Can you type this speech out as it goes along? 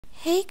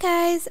Hey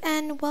guys,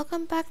 and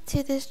welcome back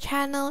to this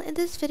channel. In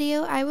this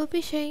video I will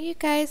be showing you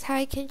guys how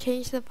you can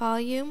change the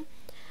volume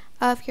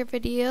of your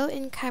video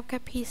in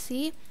CapCut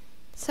PC.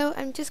 So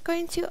I'm just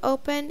going to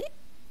open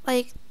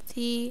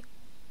the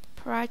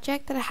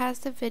project that has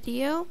the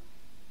video,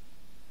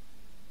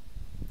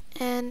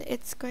 and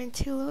it's going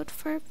to load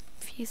for a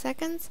few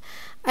seconds.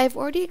 I've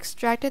already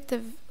extracted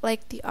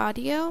the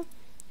audio,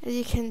 as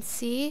you can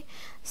see.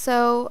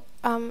 So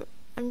I'm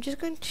just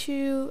going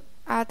to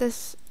add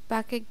this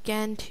back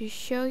again to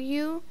show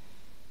you.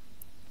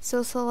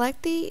 So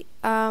select the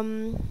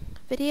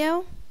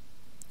video,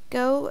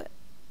 go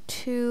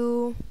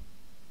to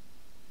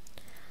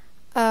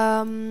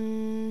go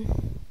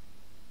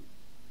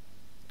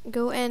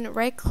and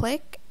right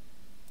click.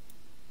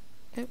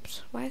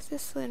 Oops, why is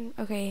this in?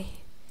 Okay,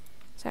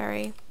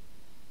 sorry,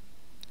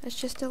 let's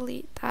just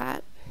delete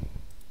that.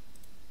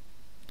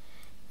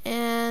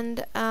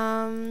 And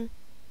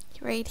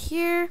right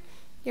here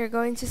you're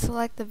going to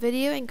select the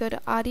video and go to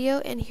audio,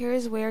 and here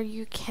is where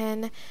you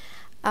can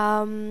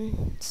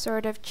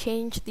sort of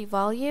change the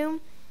volume.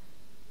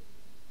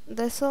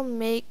 This will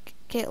make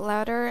it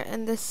louder,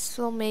 and this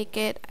will make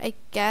it, I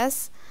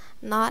guess,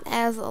 not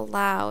as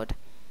loud.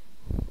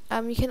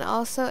 You can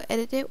also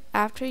edit it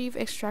after you've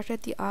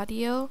extracted the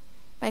audio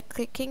by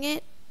clicking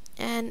it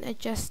and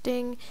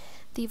adjusting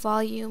the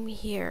volume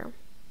here.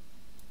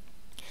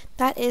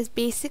 That is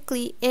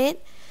basically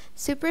it.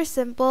 Super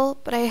simple,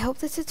 but I hope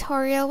this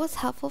tutorial was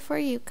helpful for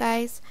you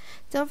guys.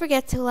 Don't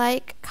forget to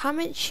like,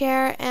 comment,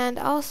 share, and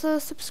also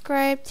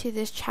subscribe to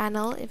this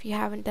channel if you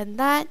haven't done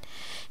that.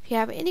 If you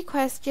have any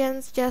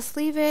questions, just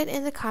leave it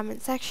in the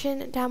comment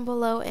section down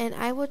below, and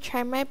I will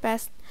try my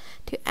best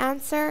to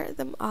answer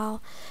them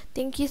all.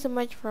 Thank you so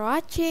much for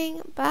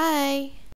watching. Bye!